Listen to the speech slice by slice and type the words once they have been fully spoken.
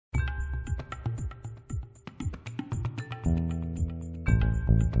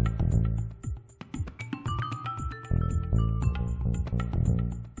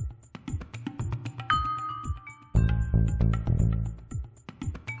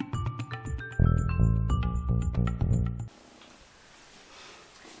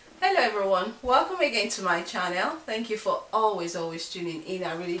Hello everyone, welcome again to my channel. Thank you for always tuning in.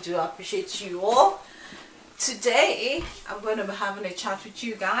 I really do appreciate you all. Today I'm going to be having a chat with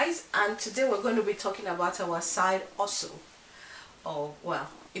you guys, and today we're going to be talking about our side hustle, or well,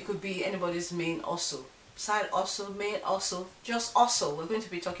 it could be anybody's main hustle, side hustle, main hustle, just hustle. We're going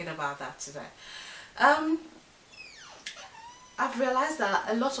to be talking about that today. I've realized that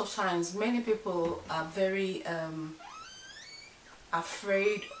a lot of times many people are very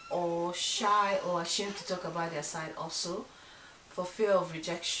afraid or shy or ashamed to talk about their side hustle for fear of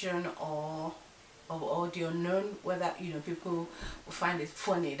rejection or the unknown, whether people will find it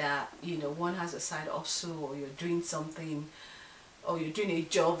funny that one has a side hustle, or you're doing something, or you're doing a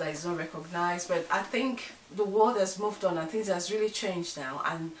job that is not recognized. But I think the world has moved on and things has really changed now,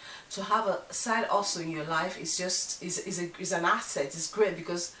 and to have a side hustle in your life is just is an asset. It's great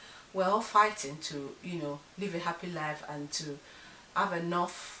because we're all fighting to live a happy life and to have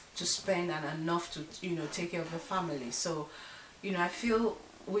enough to spend and enough to take care of the family. So I feel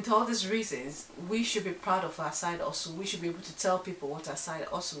with all these reasons we should be proud of our side hustle. We should be able to tell people what our side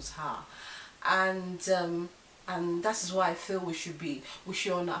hustles are, and that is why I feel we should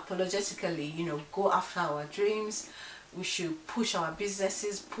unapologetically go after our dreams. We should push our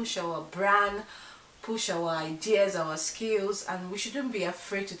businesses, push our brand, push our ideas, our skills, and we shouldn't be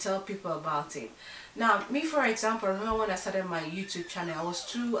afraid to tell people about it. Now, me for example, I remember when I started my YouTube channel, I was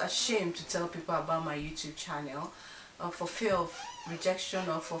too ashamed to tell people about my YouTube channel for fear of rejection,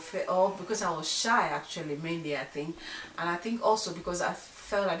 or because I was shy, actually, mainly I think. And I think also because I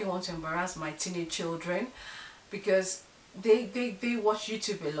felt I didn't want to embarrass my teenage children, because they watch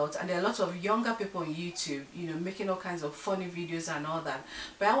YouTube a lot, and there are a lot of younger people on YouTube making all kinds of funny videos and all that.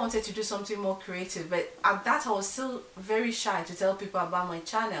 But I wanted to do something more creative, but at that I was still very shy to tell people about my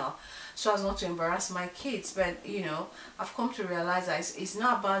channel, so as not to embarrass my kids. But I've come to realize that it's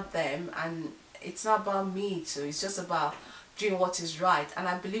not about them and it's not about me too. It's just about doing what is right. And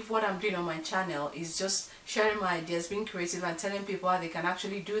I believe what I'm doing on my channel is just sharing my ideas, being creative, and telling people how they can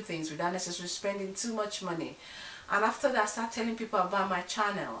actually do things without necessarily spending too much money. And after that, I start telling people about my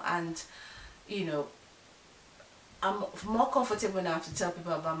channel, and I'm more comfortable now to tell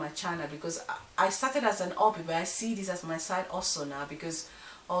people about my channel, because I started as an hobby, but I see this as my side also now, because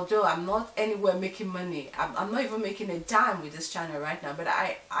although I'm not anywhere making money, I'm not even making a dime with this channel right now, but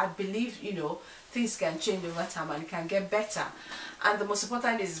I believe things can change over time and it can get better. And the most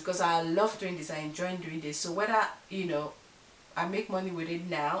important is because I love doing this, I enjoy doing this. So whether I make money with it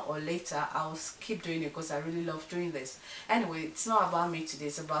now or later, I'll keep doing it because I really love doing this. Anyway, it's not about me today,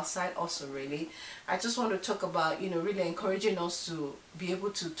 it's about side hustle really. I just want to talk about really encouraging us to be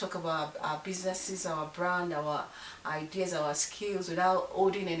able to talk about our businesses, our brand, our ideas, our skills without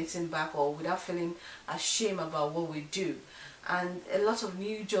holding anything back or without feeling ashamed about what we do. And a lot of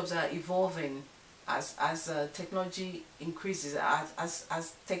new jobs are evolving as technology increases,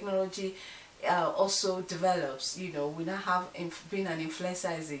 as technology also develops. We now have being an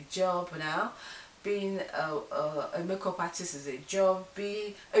influencer is a job now, being a makeup artist is a job,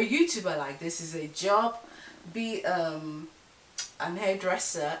 be a YouTuber like this is a job, be an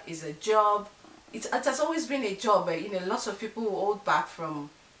hairdresser is a job. It has always been a job, but lots of people hold back from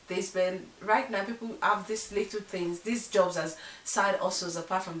this. But right now people have these little things, these jobs as side hustles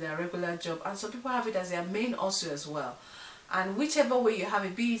apart from their regular job, and some people have it as their main hustle as well. And whichever way you have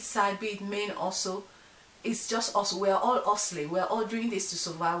it, be it side, be it main hustle, it's just us. We're all hustling. We're all doing this to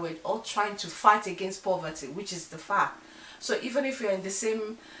survive. We're all trying to fight against poverty, which is the fact. So even if we're in the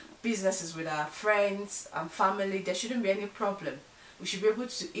same businesses with our friends and family, there shouldn't be any problem. We should be able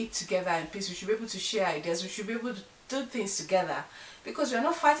to eat together in peace. We should be able to share ideas. We should be able to do things together, because we're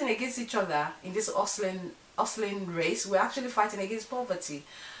not fighting against each other in this hustling race. We're actually fighting against poverty.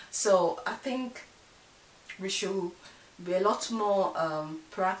 So I think we should be a lot more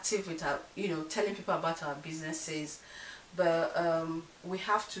proactive with our, telling people about our businesses. But we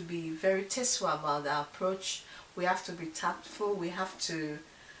have to be very tasteful about our approach. We have to be tactful. We have to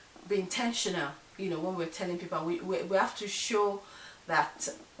be intentional when we're telling people. We have to show that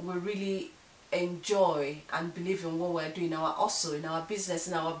we really enjoy and believe in what we're doing, our hustle, in our business,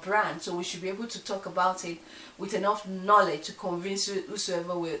 in our brand. So we should be able to talk about it with enough knowledge to convince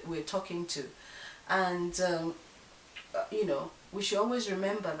whosoever we're talking to. And we should always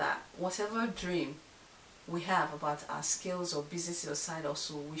remember that whatever dream we have about our skills or business or side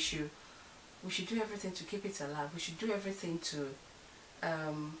hustle, we should do everything to keep it alive. We should do everything to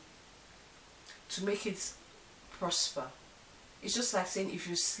make it prosper. It's just like saying, if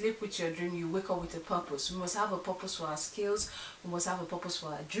you sleep with your dream, you wake up with a purpose. We must have a purpose for our skills. We must have a purpose for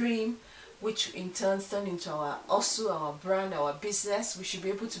our dream. which in turn turn into our also our brand, our business. We should be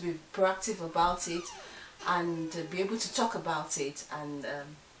able to be proactive about it and be able to talk about it and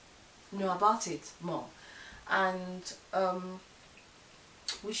know about it more. And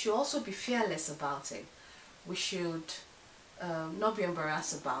we should also be fearless about it. We should not be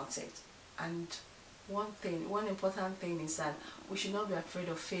embarrassed about it. And one important thing is that we should not be afraid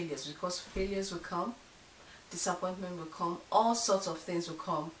of failures, because failures will come, disappointment will come, all sorts of things will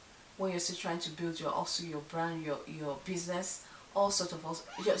come when you're still trying to build your brand, your business. All sorts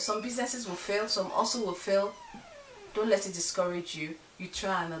of some businesses will fail, some also will fail. Don't let it discourage you. You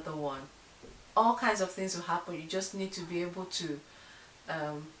try another one. All kinds of things will happen. You just need to be able to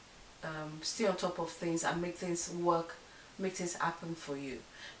stay on top of things and make things work, make things happen for you.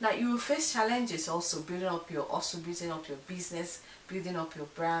 Now you will face challenges also, building up your business, building up your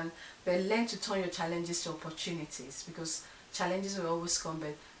brand, but learn to turn your challenges to opportunities, because challenges will always come,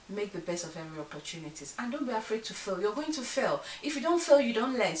 but make the best of every opportunities. And don't be afraid to fail. You're going to fail. If you don't fail, you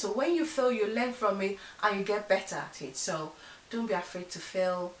don't learn. So when you fail, you learn from it and you get better at it. So don't be afraid to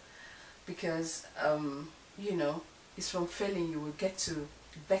fail, because you know, it's from failing you will get to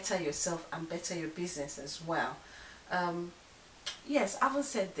better yourself and better your business as well. Yes, I haven't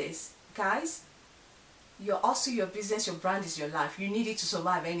said this, guys. Your business, your brand is your life. You need it to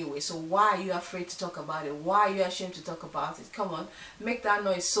survive anyway. So why are you afraid to talk about it? Why are you ashamed to talk about it? Come on, make that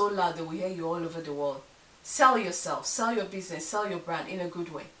noise so loud that we hear you all over the world. Sell yourself, sell your business, sell your brand in a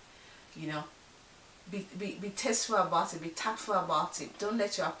good way. You know, be tasteful about it, be tactful about it. Don't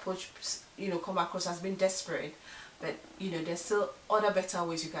let your approach, you know, come across as being desperate. But you know, there's still other better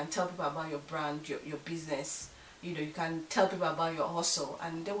ways you can tell people about your brand, your business. You know, you can tell people about your hustle,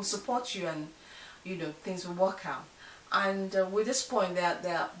 and they will support you, and you know, things will work out. And with this point,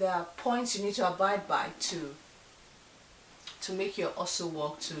 there are points you need to abide by to make your hustle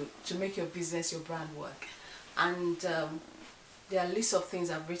work, to make your business, your brand work. And there are lists of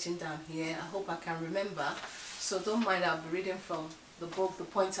things I've written down here. I hope I can remember, so don't mind, I'll be reading from the book, the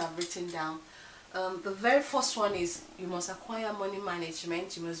points I've written down. The very first one is you must acquire money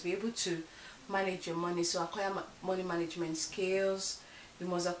management. You must be able to manage your money, so acquire money management skills. You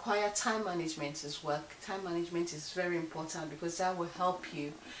must acquire time management as well. Time management is very important, because that will help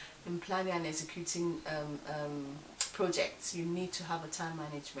you in planning and executing projects. You need to have a time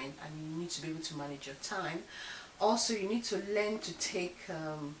management, and you need to be able to manage your time. Also, you need to learn to take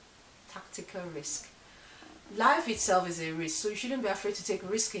tactical risk. Life itself is a risk, so you shouldn't be afraid to take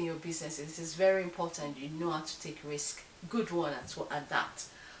risk in your business. It is very important you know how to take risk, good one at that.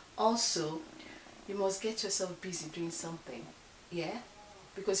 Also, you must get yourself busy doing something, yeah,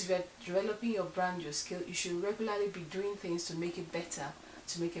 because if you're developing your brand, your skill, you should regularly be doing things to make it better,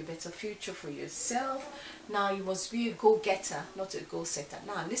 to make a better future for yourself. Now you must be a go-getter, not a goal-setter.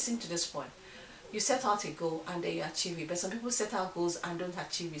 Now listen to this point. You set out a goal and then you achieve it, but some people set out goals and don't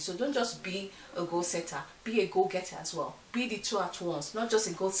achieve it. So don't just be a goal setter, be a go-getter as well. Be the two at once, not just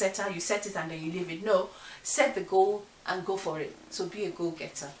a goal setter, you set it and then you leave it. No, set the goal and go for it. So be a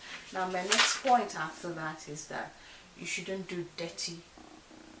go-getter. Now my next point after that is that you shouldn't do dirty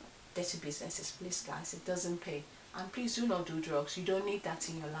businesses, please guys. It doesn't pay. And please do not do drugs. You don't need that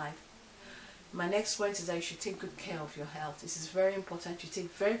in your life. My next point is that you should take good care of your health. This is very important. You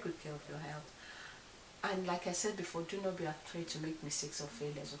take very good care of your health. And like I said before, do not be afraid to make mistakes or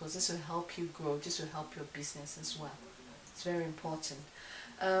failures, because this will help you grow. This will help your business as well. It's very important.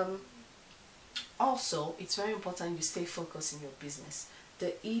 Also, it's very important you stay focused in your business.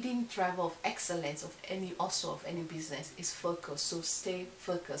 The hidden driver of excellence of any business is focus. So stay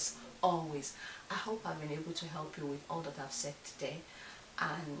focused always. I hope I've been able to help you with all that I've said today,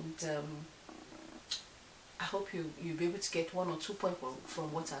 and I hope you'll be able to get 1 or 2 points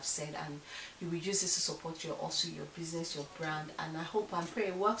from what I've said, and you will use this to support your business, your brand, and I hope and pray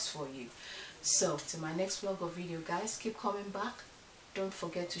it works for you. So to my next vlog or video, guys, keep coming back. Don't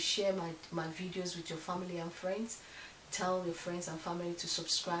forget to share my videos with your family and friends. Tell your friends and family to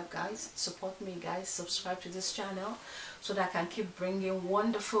subscribe, guys. Support me, guys. Subscribe to this channel so that I can keep bringing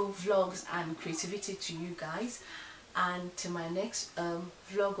wonderful vlogs and creativity to you guys. And to my next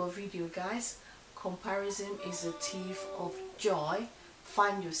vlog or video, guys, comparison is a thief of joy.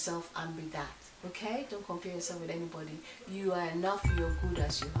 Find yourself and be that. Okay? Don't compare yourself with anybody. You are enough. You're good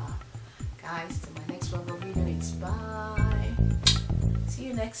as you are. Guys, to my next vlog or video, it's bye. See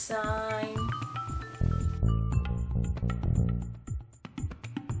you next time.